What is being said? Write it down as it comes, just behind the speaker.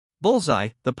Bullseye,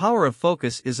 The Power of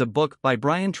Focus is a book by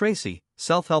Brian Tracy,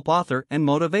 self-help author and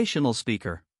motivational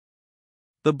speaker.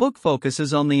 The book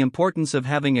focuses on the importance of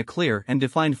having a clear and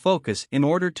defined focus in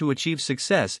order to achieve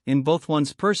success in both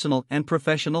one's personal and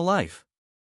professional life.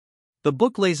 The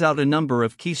book lays out a number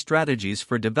of key strategies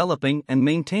for developing and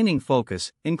maintaining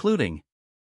focus, including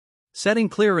setting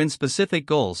clear and specific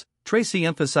goals. Tracy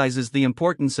emphasizes the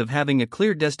importance of having a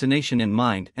clear destination in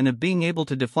mind and of being able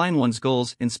to define one's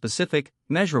goals in specific,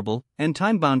 measurable, and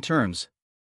time-bound terms.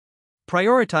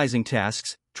 Prioritizing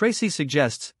tasks. Tracy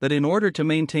suggests that in order to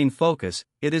maintain focus,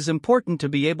 it is important to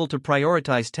be able to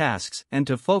prioritize tasks and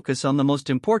to focus on the most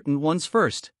important ones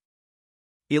first.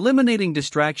 Eliminating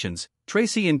distractions.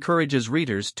 Tracy encourages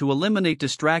readers to eliminate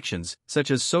distractions, such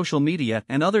as social media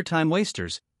and other time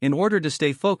wasters, in order to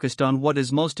stay focused on what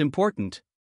is most important.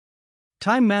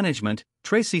 Time management.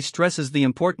 Tracy stresses the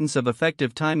importance of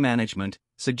effective time management,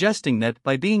 suggesting that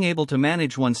by being able to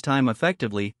manage one's time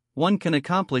effectively, one can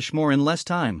accomplish more in less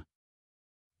time.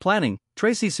 Planning.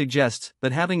 Tracy suggests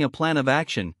that having a plan of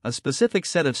action, a specific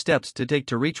set of steps to take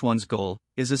to reach one's goal,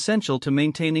 is essential to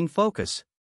maintaining focus.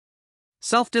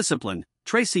 Self-discipline.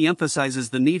 Tracy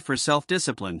emphasizes the need for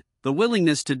self-discipline, the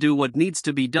willingness to do what needs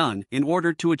to be done in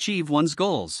order to achieve one's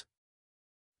goals.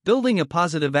 Building a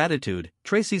positive attitude.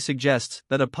 Tracy suggests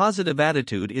that a positive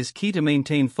attitude is key to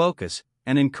maintain focus,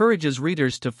 and encourages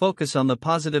readers to focus on the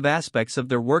positive aspects of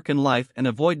their work and life and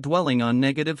avoid dwelling on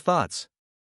negative thoughts.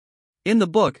 In the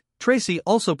book, Tracy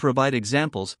also provides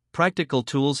examples, practical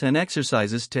tools and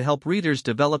exercises to help readers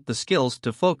develop the skills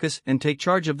to focus and take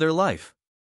charge of their life.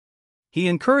 He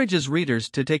encourages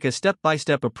readers to take a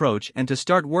step-by-step approach and to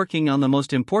start working on the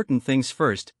most important things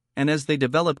first, and as they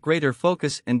develop greater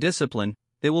focus and discipline,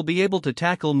 they will be able to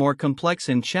tackle more complex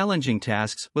and challenging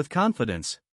tasks with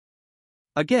confidence.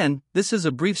 Again, this is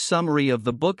a brief summary of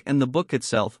the book, and the book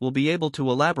itself will be able to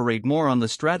elaborate more on the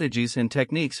strategies and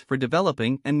techniques for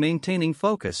developing and maintaining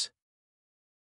focus.